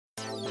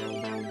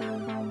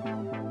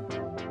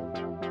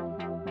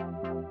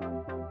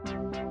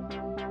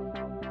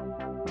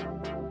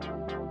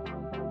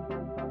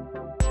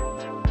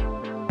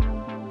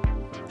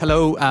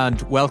Hello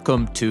and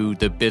welcome to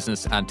the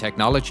Business and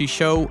Technology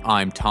Show.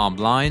 I'm Tom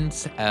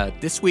Lyons.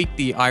 This week,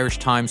 the Irish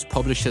Times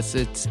publishes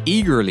its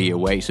eagerly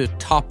awaited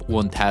Top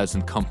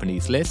 1000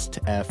 Companies list.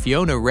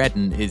 Fiona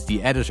Redden is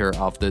the editor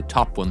of the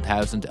Top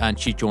 1000 and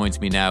she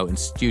joins me now in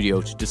studio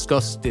to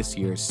discuss this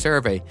year's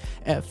survey.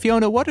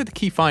 Fiona, what are the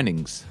key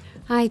findings?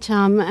 Hi,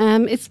 Tom.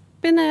 It's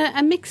been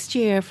a mixed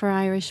year for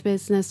Irish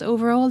business.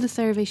 Overall, the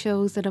survey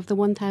shows that of the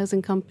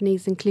 1,000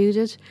 companies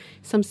included,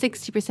 some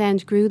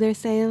 60% grew their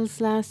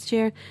sales last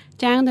year,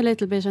 down a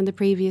little bit on the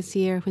previous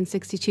year when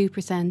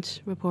 62%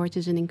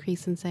 reported an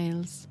increase in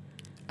sales.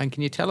 And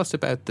can you tell us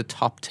about the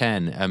top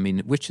 10? I mean,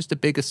 which is the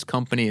biggest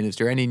company and is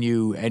there any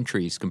new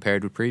entries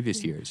compared with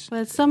previous years?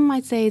 Well, some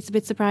might say it's a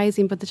bit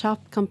surprising, but the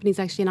top company is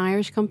actually an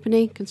Irish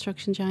company,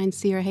 construction giant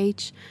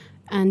CRH.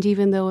 And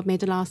even though it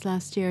made a loss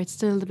last year, it's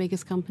still the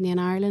biggest company in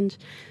Ireland.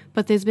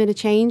 But there's been a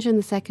change in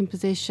the second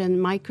position.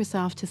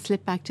 Microsoft has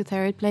slipped back to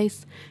third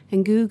place.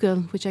 And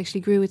Google, which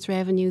actually grew its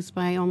revenues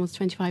by almost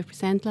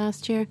 25%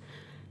 last year,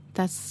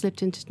 that's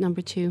slipped into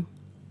number 2.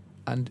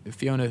 And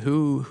Fiona,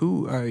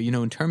 who are,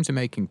 in terms of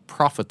making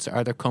profits,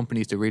 are there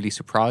companies that really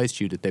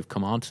surprised you that they've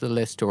come onto the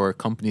list, or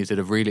companies that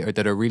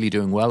are really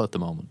doing well at the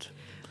moment?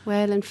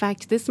 Well, in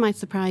fact, this might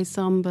surprise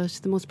some,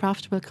 but the most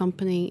profitable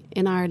company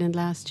in Ireland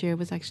last year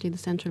was actually the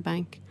Central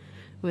Bank,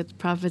 with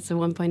profits of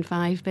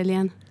 1.5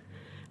 billion.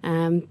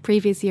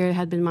 Previous year it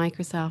had been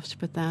Microsoft,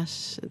 but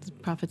the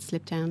profits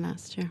slipped down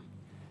last year.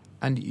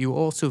 And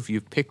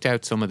you've picked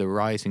out some of the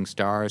rising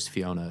stars,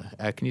 Fiona.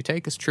 Can you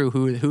take us through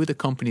who are the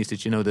companies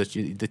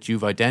that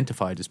you've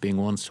identified as being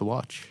ones to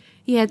watch?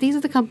 Yeah, these are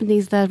the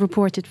companies that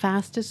reported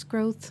fastest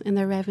growth in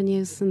their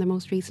revenues in the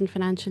most recent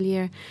financial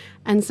year.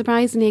 And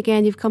surprisingly,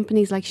 again, you've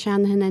companies like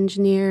Shanahan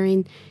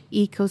Engineering,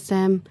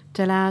 Ecosem,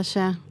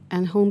 Dalata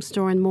and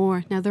Homestore and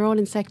more. Now, they're all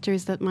in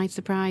sectors that might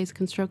surprise: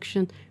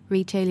 construction,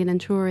 retailing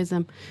and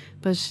tourism.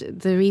 But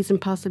the reason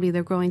possibly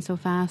they're growing so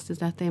fast is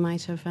that they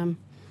might have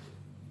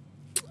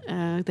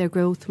their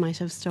growth might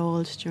have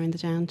stalled during the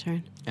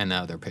downturn. And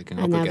now they're picking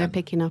up again. again. And now they're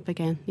picking up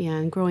again, yeah,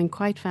 and growing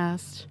quite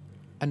fast.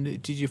 And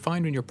did you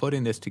find when you're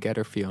putting this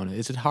together, Fiona,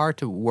 is it hard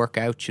to work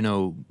out,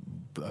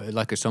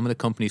 like are some of the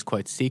companies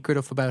quite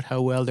secretive about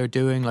how well they're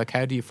doing? Like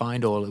where do you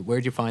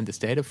find this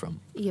data from?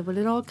 Yeah, well,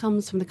 it all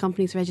comes from the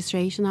company's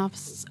registration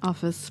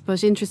office.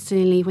 But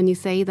interestingly, when you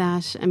say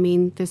that, I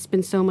mean, there's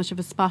been so much of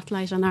a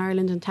spotlight on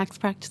Ireland and tax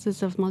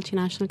practices of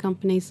multinational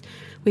companies.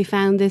 We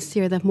found this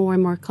year that more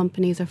and more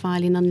companies are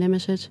filing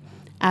unlimited.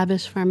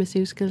 Abbott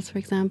Pharmaceuticals, for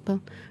example,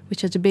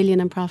 which had $1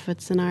 billion in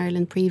profits in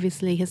Ireland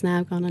previously, has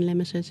now gone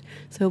unlimited,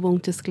 so it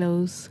won't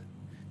disclose.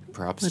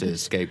 Perhaps to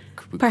escape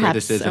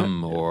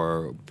criticism,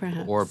 or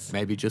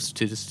maybe just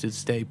to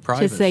stay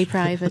private. To stay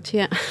private,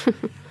 yeah.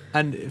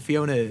 And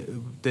Fiona,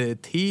 the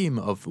theme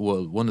of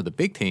one of the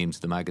big themes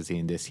of the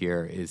magazine this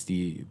year is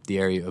the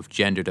area of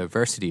gender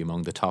diversity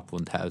among the top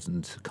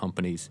 1,000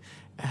 companies.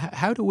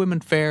 How do women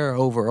fare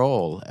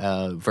overall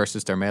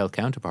versus their male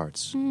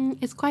counterparts?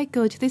 It's quite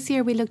good. This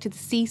year we looked at the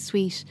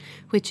C-suite,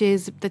 which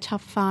is the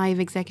top 5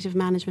 executive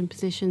management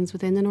positions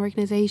within an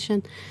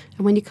organisation.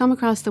 And when you come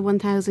across the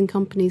 1,000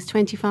 companies,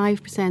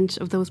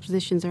 25% of those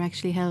positions are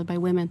actually held by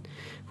women,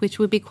 which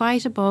would be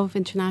quite above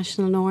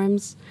international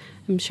norms.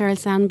 Sheryl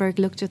Sandberg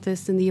looked at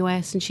this in the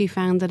US and she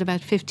found that about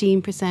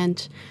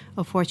 15%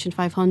 of Fortune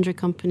 500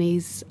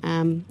 companies,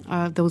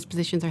 those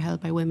positions are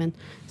held by women.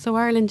 So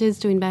Ireland is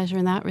doing better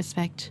in that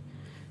respect.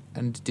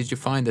 And did you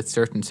find that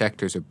certain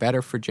sectors are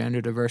better for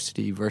gender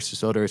diversity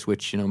versus others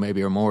which,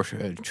 maybe are more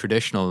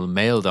traditional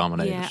male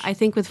dominated? Yeah, I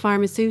think with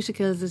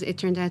pharmaceuticals it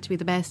turned out to be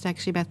the best.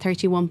 Actually, about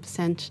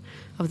 31%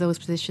 of those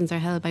positions are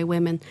held by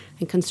women.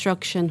 And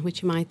construction,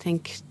 which you might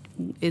think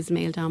is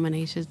male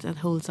dominated, that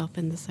holds up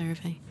in the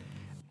survey.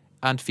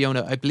 And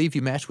Fiona, I believe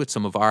you met with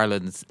some of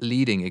Ireland's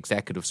leading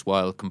executives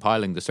while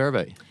compiling the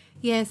survey.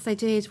 Yes, I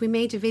did. We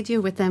made a video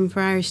with them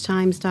for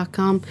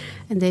irishtimes.com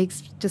and they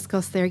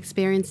discussed their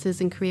experiences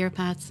and career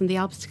paths and the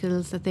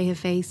obstacles that they have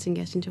faced in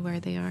getting to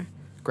where they are.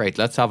 Great,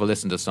 let's have a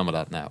listen to some of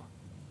that now.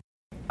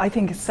 I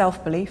think it's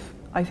self-belief.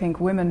 I think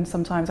women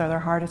sometimes are their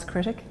hardest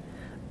critic,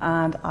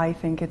 and I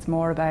think it's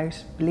more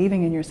about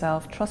believing in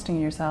yourself, trusting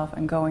in yourself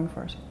and going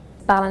for it.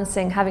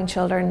 Balancing having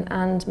children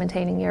and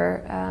maintaining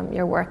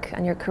your work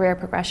and your career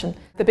progression.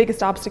 The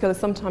biggest obstacle is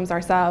sometimes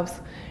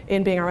ourselves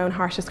in being our own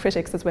harshest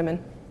critics as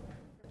women.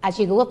 As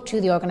you go up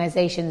to the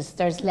organisations,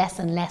 there's less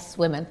and less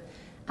women,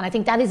 and I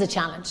think that is a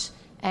challenge.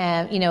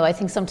 I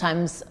think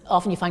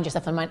often you find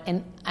yourself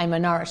in a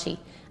minority,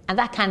 and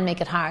that can make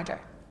it harder.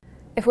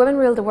 If women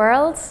ruled the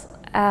world,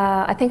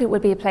 I think it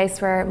would be a place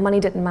where money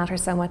didn't matter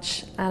so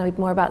much, and it would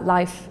be more about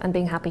life and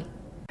being happy.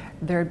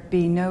 There'd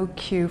be no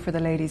queue for the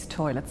ladies'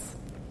 toilets.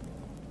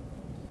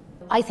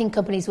 I think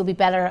companies will be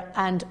better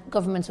and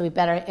governments will be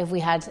better if we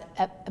had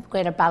a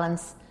greater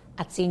balance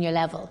at senior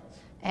level.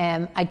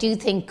 I do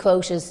think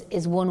quotas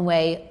is one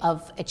way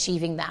of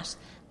achieving that.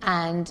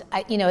 And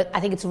I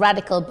think it's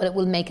radical, but it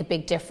will make a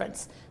big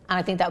difference. And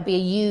I think that would be a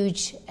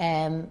huge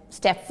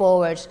step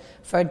forward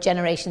for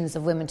generations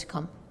of women to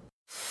come.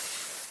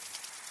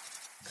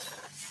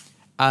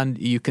 And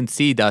you can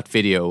see that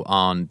video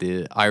on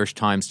the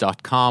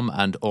irishtimes.com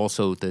and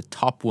also the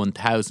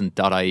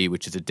top1000.ie,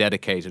 which is a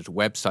dedicated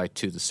website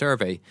to the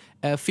survey.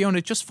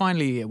 Fiona, just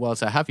finally,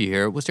 whilst I have you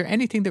here, was there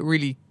anything that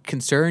really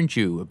concerned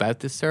you about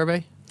this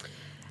survey?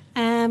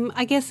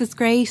 I guess it's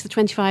great that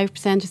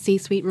 25% of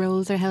C-suite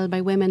roles are held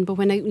by women, but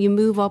when you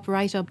move up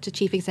right up to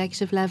chief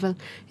executive level,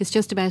 it's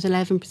just about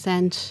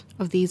 11%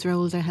 of these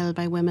roles are held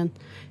by women.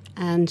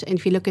 And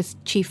if you look at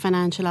chief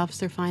financial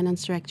officer,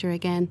 finance director,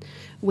 again,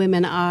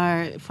 women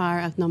are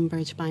far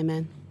outnumbered by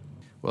men.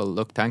 Well,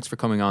 look, thanks for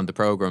coming on the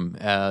programme.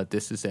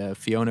 This is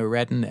Fiona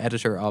Redden,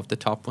 editor of the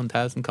Top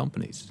 1000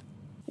 Companies.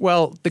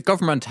 Well, the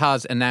government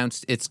has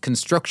announced its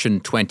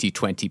Construction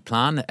 2020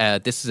 plan.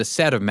 This is a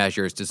set of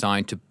measures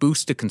designed to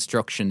boost the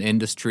construction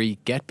industry,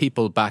 get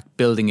people back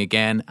building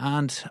again,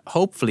 and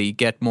hopefully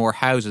get more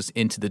houses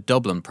into the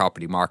Dublin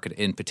property market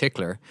in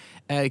particular.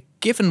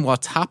 Given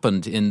what's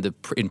happened in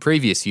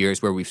previous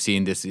years where we've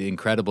seen this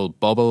incredible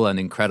bubble and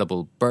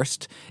incredible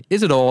burst,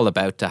 is it all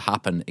about to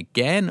happen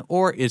again,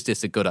 or is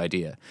this a good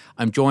idea?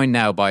 I'm joined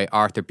now by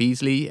Arthur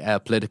Beasley,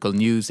 political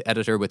news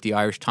editor with the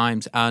Irish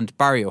Times, and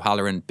Barry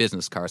O'Halloran,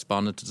 business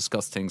correspondent, to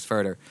discuss things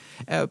further.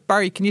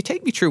 Barry, can you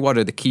take me through what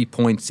are the key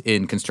points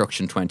in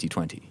Construction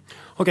 2020?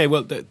 Okay,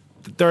 well,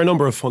 there are a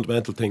number of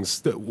fundamental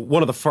things.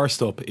 One of the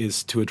first up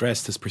is to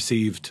address this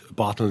perceived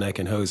bottleneck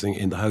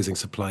in the housing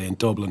supply in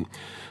Dublin.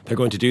 They're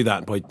going to do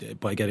that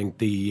by getting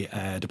the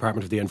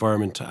Department of the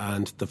Environment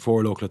and the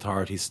 4 local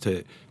authorities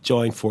to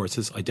join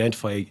forces,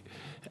 identify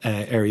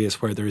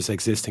areas where there is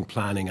existing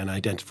planning, and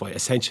identify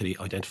sites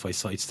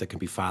that can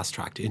be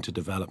fast-tracked into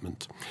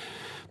development.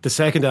 The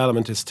second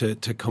element is to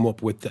come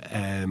up with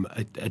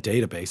a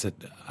database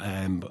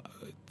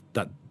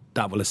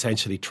that will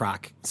essentially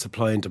track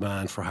supply and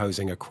demand for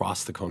housing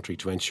across the country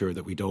to ensure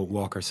that we don't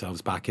walk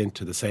ourselves back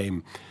into the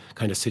same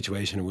kind of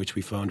situation in which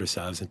we found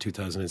ourselves in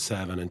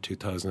 2007 and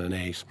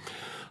 2008.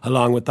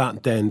 Along with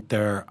that, then,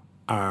 there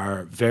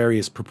are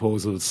various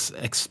proposals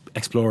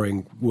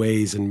exploring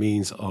ways and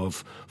means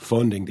of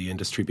funding the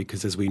industry,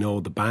 because, as we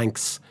know, the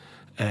banks,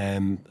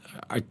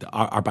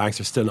 our banks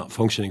are still not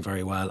functioning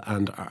very well,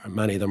 and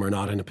many of them are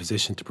not in a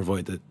position to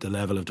provide the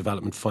level of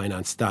development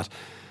finance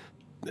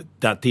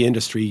that the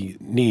industry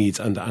needs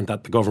and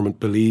that the government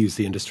believes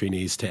the industry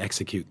needs to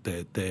execute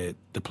the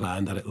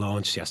plan that it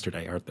launched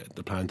yesterday, or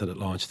the plan that it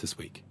launched this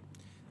week.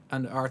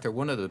 And Arthur,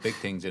 one of the big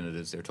things in it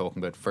is they're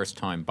talking about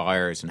first-time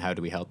buyers and how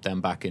do we help them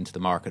back into the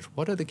market.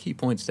 What are the key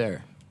points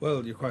there?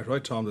 Well, you're quite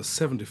right, Tom. There's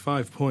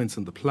 75 points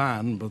in the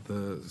plan, but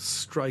the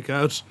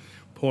strikeout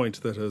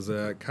point that has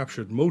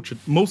captured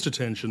most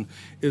attention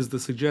is the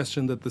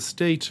suggestion that the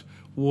state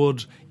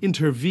would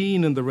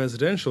intervene in the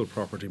residential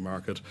property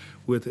market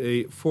with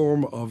a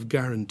form of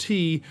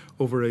guarantee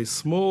over a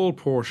small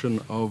portion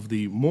of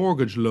the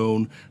mortgage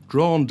loan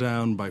drawn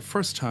down by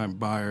first-time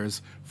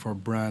buyers for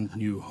brand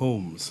new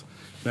homes.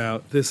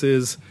 Now, this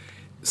is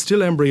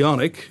still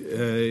embryonic.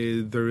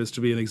 There is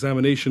to be an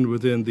examination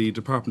within the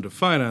Department of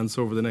Finance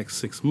over the next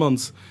 6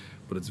 months,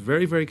 but it's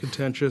very, very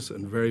contentious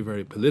and very,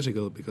 very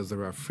political, because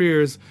there are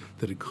fears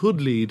that it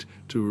could lead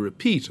to a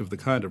repeat of the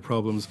kind of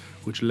problems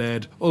which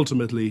led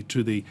ultimately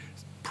to the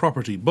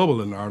property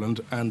bubble in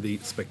Ireland and the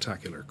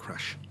spectacular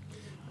crash.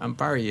 And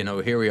Barry,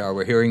 here we are,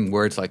 we're hearing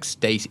words like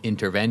state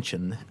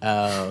intervention.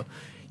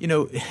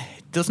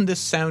 Doesn't this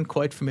sound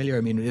quite familiar?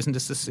 I mean, is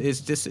this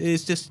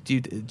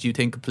do you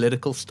think a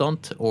political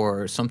stunt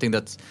or something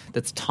that's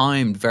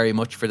timed very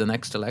much for the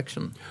next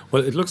election?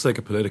 Well, it looks like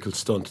a political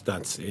stunt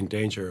that's in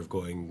danger of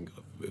going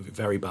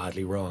very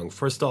badly wrong.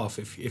 First off,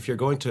 if you're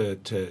going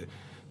to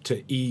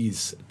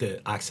ease the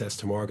access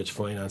to mortgage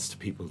finance to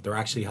people, there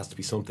actually has to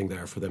be something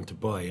there for them to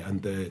buy.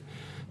 And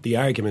the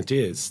argument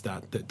is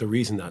that the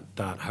reason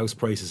that house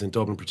prices in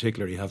Dublin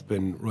particularly have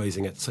been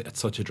rising at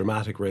such a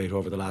dramatic rate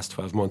over the last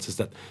 12 months is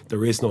that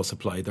there is no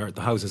supply.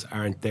 The houses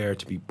aren't there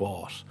to be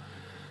bought.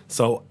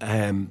 So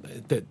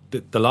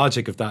the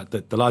logic of that,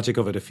 the logic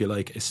of it, if you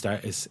like,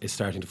 is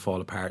starting to fall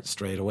apart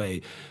straight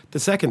away. The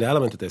second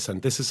element of this,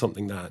 and this is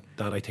something that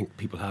I think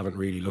people haven't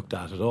really looked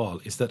at all,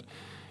 is that,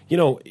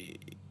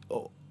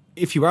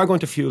 if you are going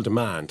to fuel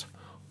demand,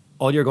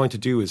 all you're going to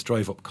do is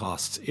drive up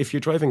costs. If you're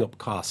driving up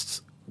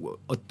costs,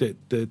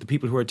 the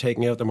people who are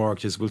taking out the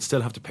mortgages will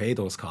still have to pay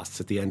those costs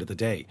at the end of the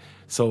day.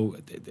 So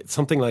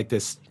something like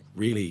this,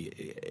 really,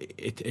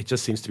 it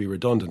just seems to be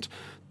redundant.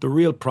 The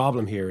real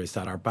problem here is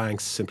that our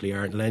banks simply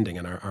aren't lending,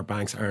 and our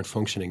banks aren't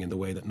functioning in the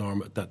way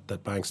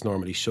that banks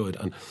normally should.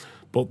 And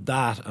both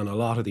that and a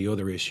lot of the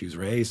other issues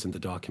raised in the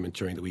document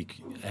during the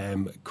week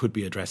could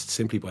be addressed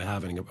simply by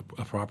having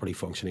a properly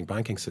functioning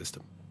banking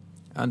system.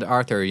 And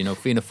Arthur,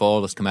 Fianna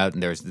Fáil has come out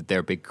and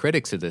they're big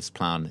critics of this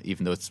plan,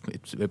 even though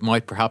it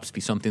might perhaps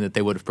be something that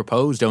they would have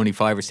proposed only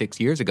 5 or 6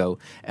 years ago.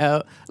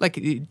 Do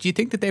you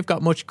think that they've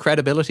got much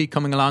credibility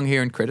coming along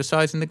here and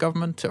criticising the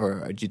government,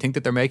 or do you think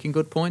that they're making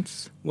good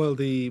points? Well,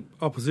 the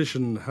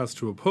opposition has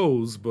to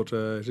oppose, but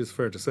it is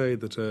fair to say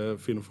that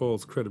Fianna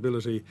Fáil's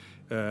credibility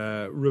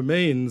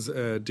remains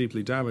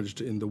deeply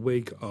damaged in the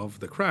wake of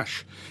the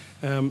crash.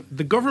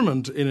 The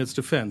government, in its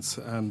defence,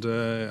 and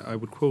I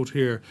would quote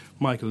here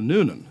Michael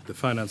Noonan, the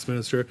finance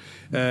minister,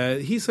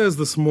 he says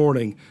this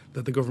morning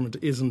that the government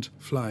isn't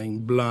flying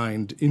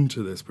blind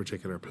into this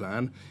particular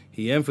plan.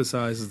 He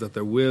emphasises that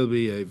there will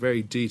be a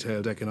very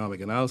detailed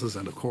economic analysis,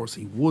 and of course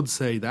he would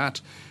say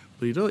that.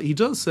 But he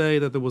does say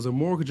that there was a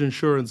mortgage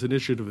insurance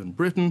initiative in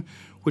Britain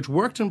which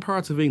worked in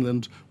parts of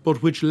England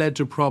but which led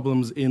to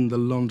problems in the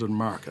London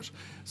market.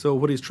 So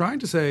what he's trying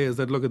to say is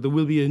that, look, there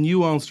will be a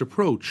nuanced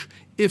approach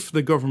if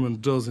the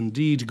government does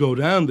indeed go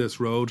down this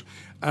road,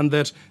 and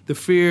that the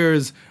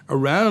fears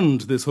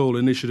around this whole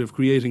initiative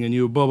creating a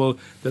new bubble,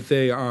 that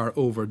they are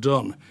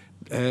overdone.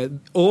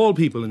 All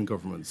people in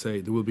government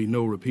say there will be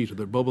no repeat of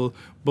the bubble,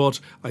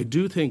 but I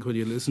do think when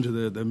you listen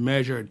to the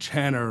measured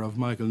tenor of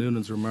Michael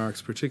Noonan's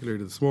remarks,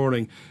 particularly this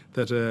morning,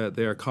 that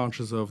they are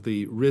conscious of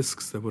the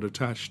risks that would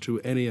attach to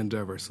any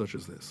endeavour such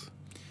as this.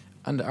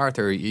 And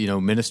Arthur,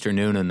 Minister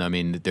Noonan, I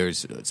mean,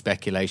 there's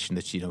speculation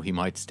that, he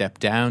might step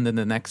down in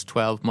the next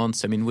 12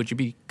 months. I mean, would you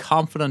be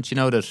confident,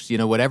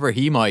 that, whatever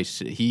he might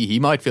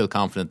feel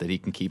confident that he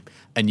can keep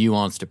a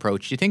nuanced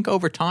approach? Do you think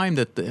over time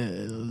that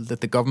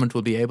the government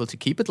will be able to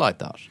keep it like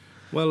that?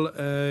 Well,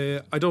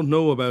 I don't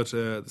know about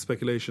the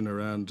speculation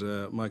around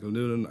Michael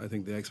Noonan. I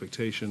think the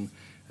expectation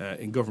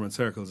in government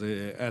circles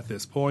at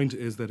this point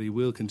is that he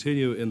will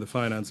continue in the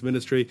finance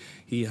ministry.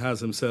 He has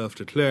himself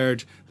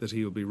declared that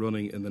he will be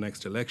running in the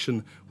next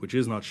election, which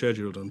is not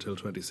scheduled until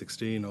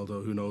 2016,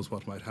 although who knows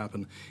what might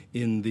happen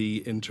in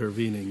the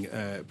intervening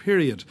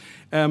period.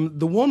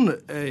 The one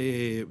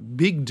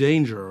big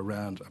danger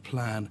around a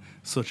plan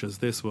such as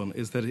this one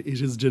is that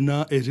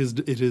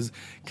it is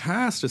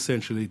cast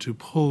essentially to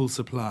pull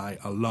supply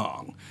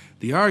along.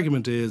 The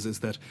argument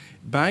is that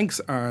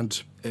banks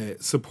aren't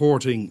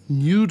supporting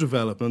new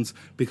developments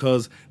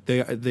because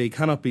they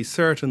cannot be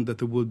certain that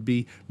there would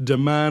be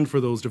demand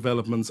for those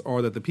developments,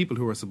 or that the people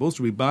who are supposed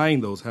to be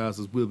buying those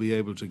houses will be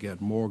able to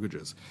get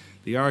mortgages.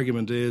 The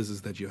argument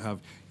is that you have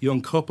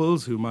young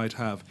couples who might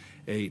have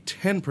a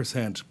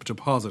 10%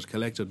 deposit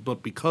collected,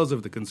 but because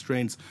of the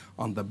constraints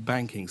on the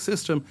banking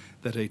system,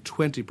 that a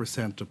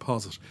 20%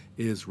 deposit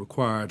is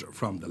required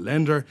from the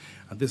lender.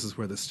 And this is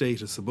where the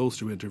state is supposed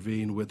to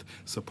intervene with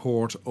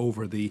support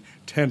over the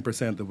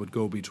 10% that would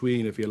go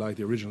between, if you like,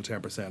 the original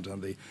 10%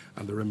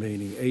 and the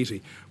remaining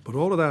 80%. But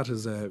all of that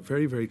is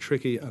very, very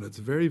tricky, and it's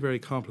very, very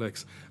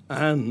complex,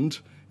 and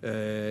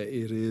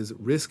it is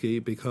risky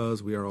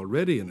because we are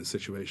already in a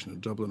situation in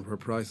Dublin where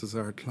prices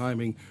are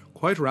climbing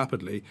quite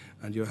rapidly,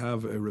 and you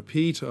have a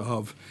repeat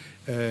of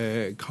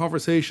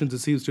conversations, it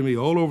seems to me,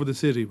 all over the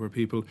city where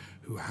people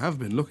who have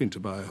been looking to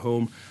buy a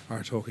home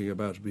are talking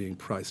about being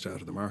priced out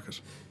of the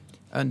market.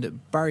 And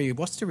Barry,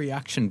 what's the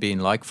reaction been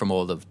like from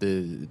all of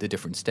the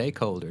different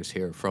stakeholders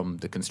here, from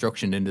the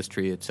construction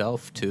industry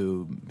itself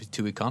to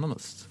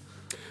economists?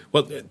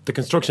 Well, the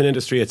construction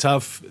industry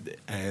itself,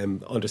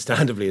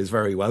 understandably, is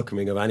very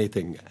welcoming of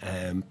anything,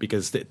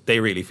 because they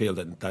really feel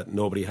that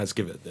nobody has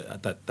given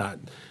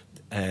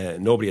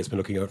nobody has been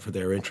looking out for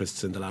their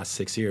interests in the last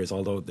 6 years.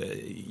 Although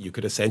you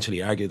could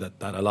essentially argue that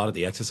a lot of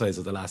the exercise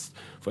of the last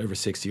 5 or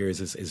 6 years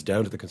is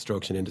down to the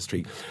construction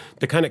industry.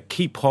 The kind of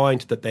key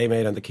point that they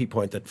made, and the key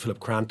point that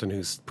Philip Crampton,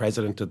 who's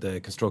president of the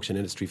Construction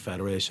Industry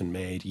Federation,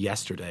 made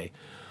yesterday,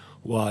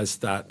 was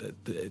that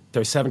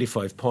there's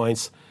 75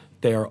 points.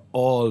 They are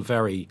all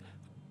very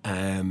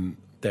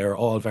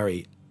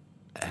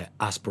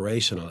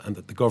aspirational, and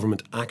that the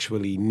government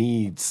actually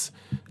needs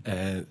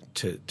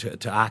to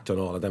act on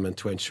all of them, and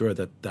to ensure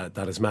that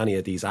as many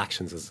of these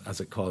actions, as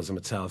it calls them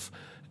itself,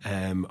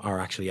 are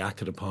actually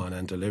acted upon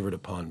and delivered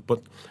upon.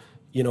 But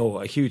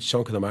a huge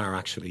chunk of them are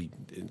actually,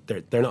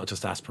 they're not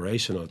just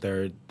aspirational.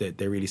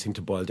 They really seem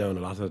to boil down a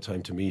lot of the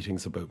time to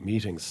meetings about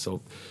meetings.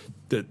 So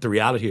the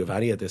reality of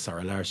any of this, or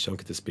a large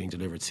chunk of this being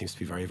delivered, seems to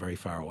be very, very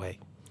far away.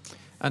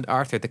 And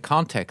Arthur, the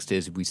context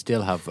is we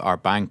still have our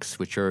banks,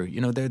 which are,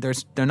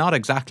 they're not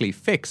exactly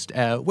fixed.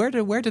 Where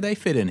do they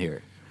fit in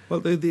here? Well,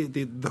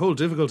 the whole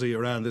difficulty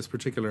around this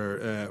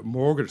particular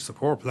mortgage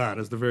support plan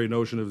is the very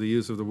notion of the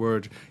use of the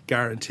word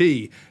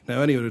guarantee.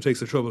 Now, anyone who takes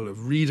the trouble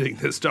of reading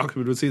this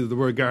document would see that the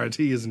word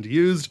guarantee isn't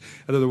used,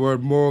 and that the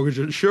word mortgage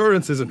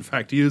insurance is in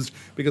fact used,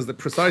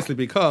 precisely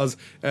because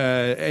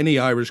any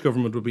Irish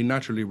government would be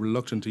naturally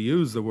reluctant to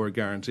use the word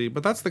guarantee.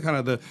 But that's the kind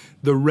of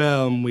the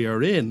realm we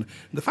are in.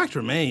 The fact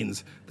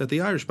remains that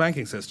the Irish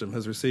banking system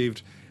has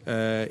received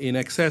in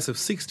excess of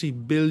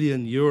 €60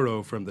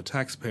 billion from the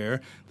taxpayer.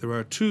 There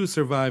are two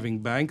surviving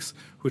banks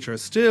which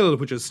still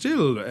have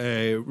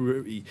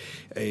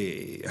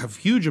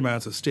huge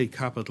amounts of state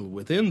capital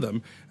within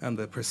them, and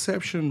the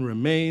perception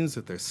remains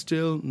that they're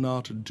still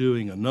not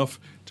doing enough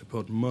to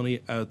put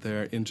money out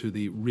there into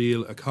the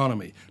real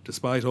economy,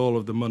 despite all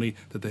of the money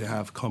that they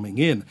have coming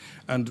in.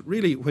 And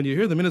really, when you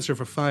hear the Minister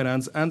for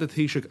Finance and the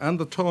Taoiseach and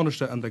the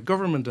Taoiseach and the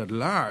government at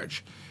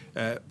large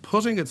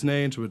putting its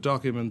name to a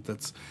document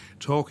that's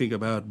talking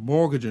about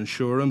mortgage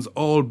insurance,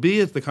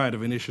 albeit the kind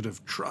of initiative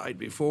tried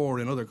before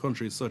in other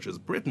countries such as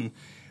Britain,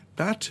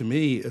 That, to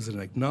me, is an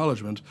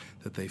acknowledgement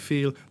that they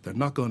feel they're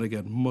not going to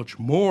get much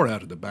more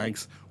out of the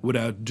banks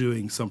without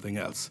doing something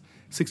else.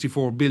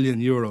 64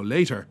 billion euro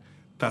later,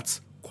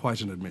 that's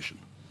quite an admission.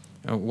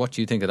 What do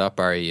you think of that,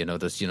 Barry?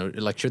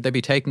 Should they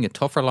be taking a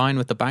tougher line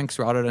with the banks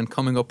rather than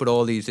coming up with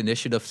all these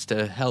initiatives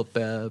to help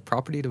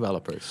property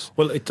developers?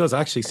 Well, it does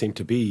actually seem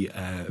to be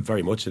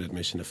very much an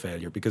admission of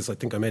failure, because I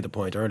think I made the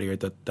point earlier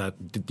that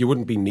you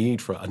wouldn't be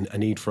a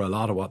need for a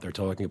lot of what they're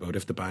talking about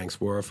if the banks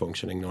were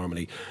functioning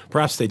normally.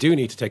 Perhaps they do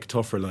need to take a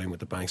tougher line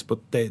with the banks, but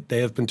they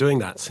have been doing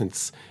that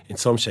since, in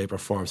some shape or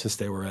form, since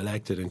they were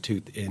elected in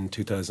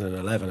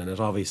 2011, and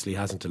it obviously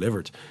hasn't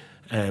delivered.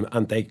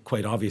 And they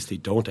quite obviously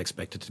don't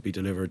expect it to be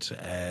delivered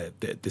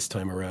this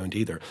time around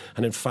either.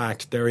 And in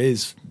fact, there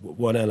is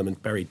one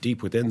element buried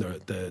deep within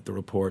the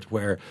report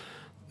where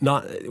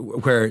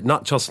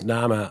not just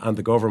NAMA and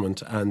the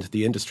government and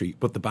the industry,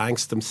 but the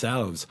banks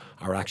themselves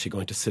are actually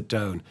going to sit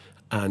down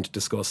and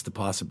discuss the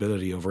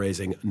possibility of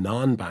raising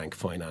non-bank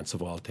finance,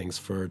 of all things,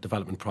 for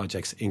development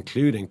projects,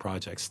 including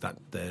projects that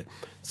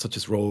such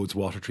as roads,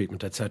 water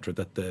treatment, etc.,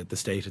 that the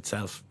state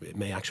itself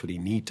may actually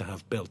need to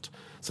have built.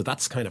 So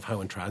that's kind of how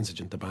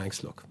intransigent the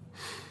banks look.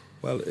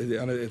 Well,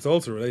 and it's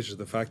also related to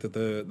the fact that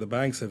the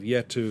banks have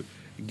yet to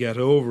get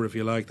over, if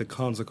you like, the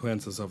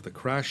consequences of the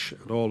crash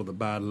and all of the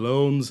bad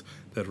loans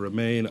that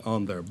remain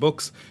on their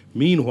books.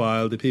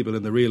 Meanwhile, the people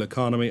in the real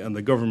economy and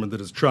the government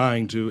that is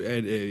trying to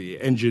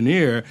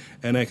engineer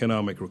an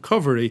economic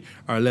recovery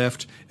are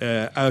left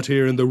out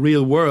here in the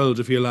real world,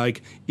 if you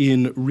like,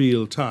 in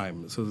real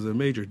time. So there's a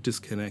major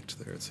disconnect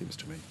there, it seems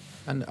to me.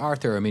 And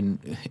Arthur, I mean,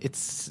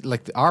 it's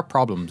like our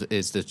problem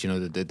is that,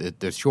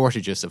 there's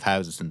shortages of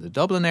houses in the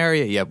Dublin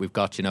area. Yeah, we've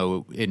got,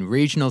 in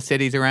regional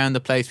cities around the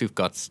place, we've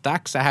got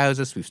stacks of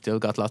houses. We've still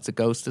got lots of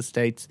ghost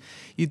estates.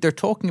 They're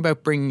talking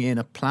about bringing in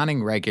a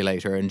planning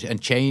regulator and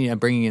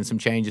bringing in some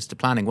changes to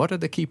planning. What are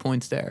the key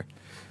points there?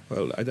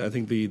 Well, I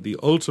think the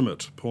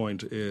ultimate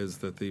point is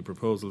that the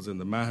proposals in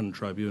the Mahon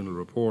Tribunal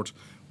report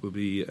will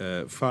be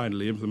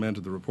finally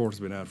implemented. The report has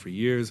been out for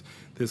years.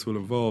 This will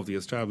involve the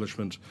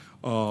establishment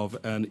of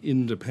an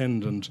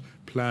independent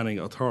planning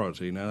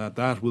authority. Now,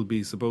 that will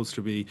be supposed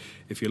to be,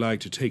 if you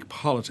like, to take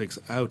politics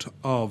out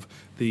of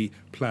the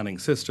planning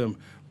system.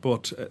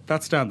 But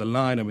that's down the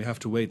line, and we have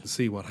to wait and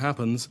see what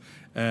happens.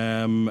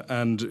 The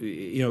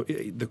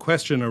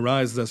question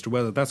arises as to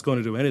whether that's going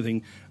to do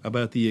anything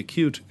about the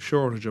acute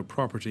shortage of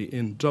property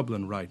in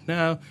Dublin right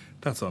now.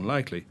 That's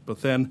unlikely.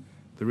 But then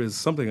there is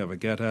something of a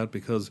get-out,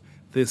 because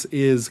this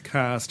is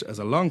cast as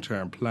a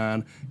long-term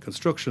plan,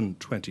 construction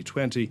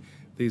 2020.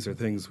 These are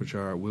things which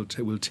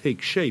will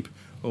take shape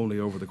only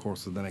over the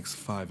course of the next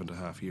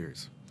 5.5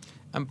 years.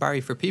 And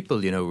Barry, for people,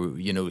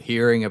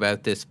 hearing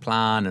about this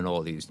plan and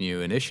all these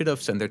new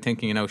initiatives, and they're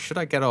thinking, should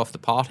I get off the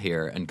pot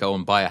here and go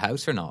and buy a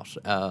house or not?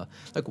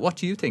 What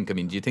do you think? I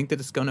mean, do you think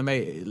that it's going to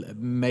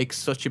make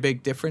such a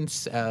big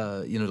difference?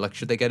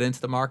 Should they get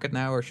into the market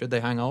now, or should they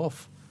hang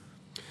off?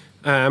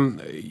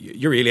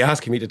 You're really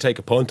asking me to take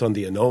a punt on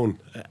the unknown.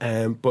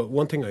 But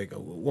one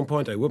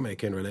point I would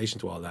make in relation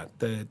to all that,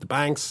 the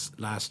banks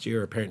last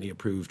year apparently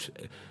approved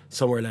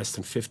somewhere less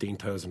than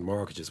 15,000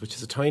 mortgages, which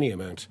is a tiny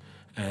amount,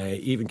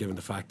 even given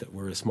the fact that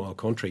we're a small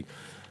country.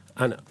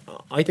 And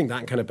I think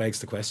that kind of begs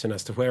the question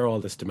as to where all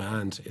this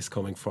demand is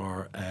coming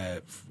from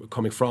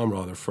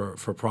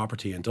for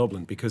property in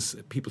Dublin, because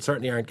people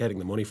certainly aren't getting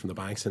the money from the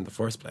banks in the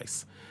first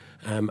place.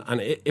 And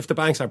if the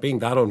banks are being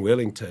that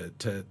unwilling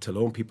to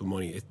loan people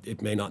money,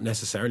 it may not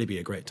necessarily be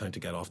a great time to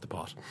get off the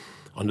pot,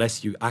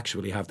 unless you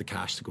actually have the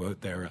cash to go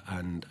out there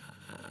and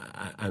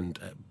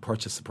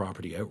purchase the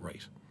property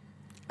outright.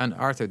 And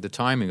Arthur, the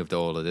timing of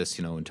all of this,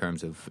 in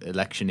terms of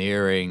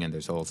electioneering, and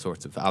there's all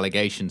sorts of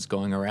allegations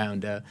going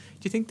around. Do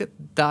you think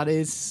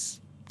that's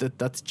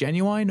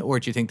genuine, or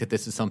do you think that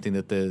this is something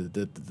that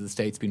the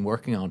state's been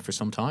working on for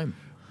some time?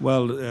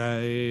 Well,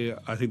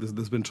 I think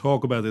there's been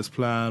talk about this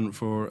plan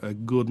for a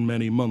good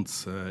many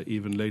months.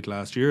 Even late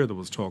last year, there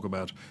was talk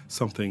about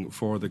something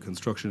for the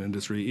construction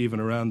industry, even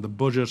around the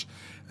budget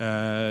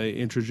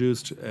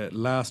introduced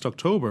last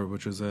October,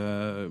 which was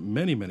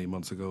many, many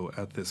months ago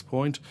at this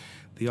point.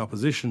 The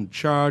opposition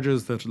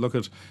charges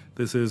that,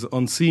 this is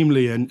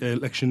unseemly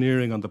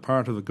electioneering on the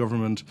part of the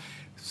government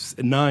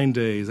 9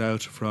 days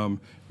out from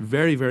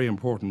very, very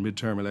important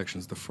midterm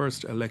elections, the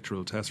first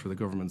electoral test for the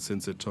government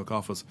since it took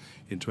office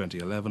in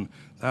 2011.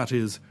 That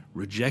is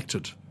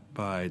rejected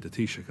by the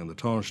Taoiseach and the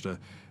Taoiseach.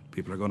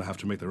 People are going to have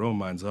to make their own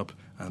minds up,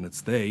 and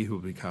it's they who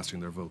will be casting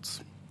their votes.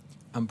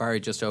 And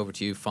Barry, just over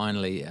to you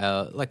finally.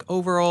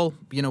 Overall,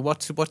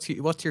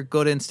 what's your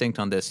gut instinct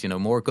on this?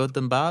 More good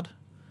than bad?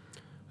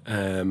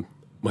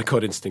 My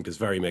gut instinct is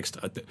very mixed.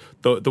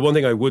 The one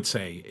thing I would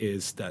say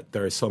is that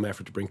there is some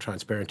effort to bring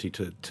transparency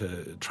to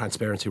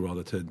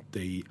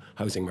the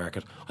housing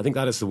market. I think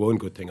that is the one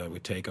good thing I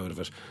would take out of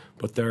it.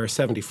 But there are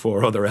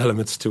 74 other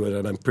elements to it,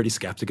 and I'm pretty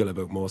sceptical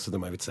about most of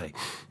them, I would say.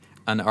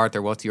 And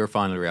Arthur, what's your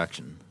final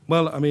reaction?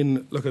 Well, I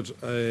mean,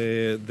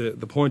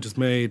 the point is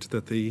made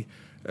that the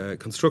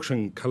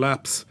construction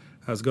collapse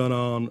has gone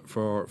on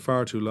for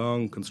far too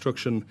long.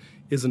 Construction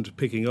isn't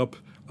picking up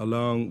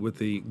along with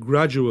the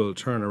gradual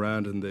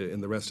turnaround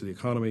in the rest of the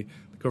economy.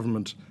 The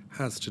government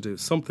has to do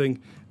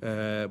something,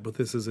 but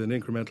this is an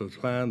incremental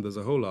plan. There's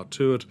a whole lot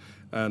to it,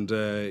 and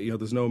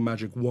there's no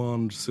magic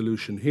wand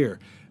solution here.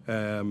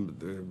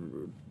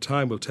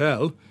 Time will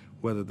tell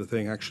whether the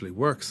thing actually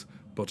works,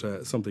 but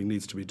something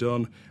needs to be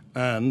done.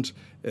 And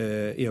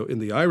in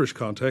the Irish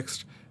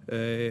context,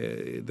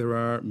 there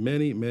are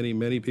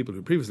many people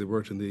who previously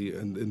worked in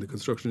the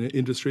construction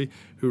industry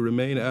who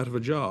remain out of a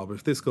job.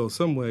 If this goes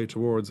some way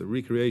towards a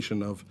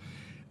recreation of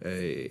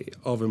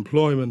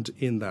employment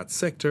in that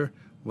sector,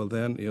 well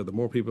then, the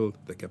more people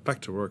that get back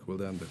to work, well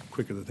then, the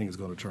quicker the thing is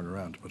going to turn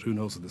around. But who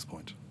knows at this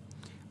point?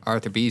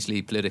 Arthur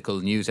Beasley, political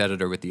news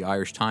editor with the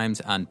Irish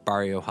Times, and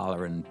Barry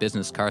O'Halloran,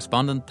 business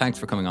correspondent. Thanks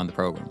for coming on the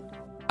programme.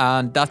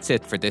 And that's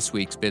it for this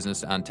week's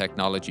Business and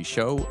Technology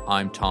Show.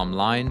 I'm Tom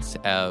Lyons.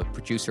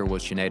 Producer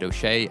was Sinead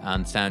O'Shea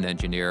and sound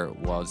engineer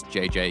was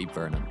JJ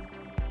Vernon.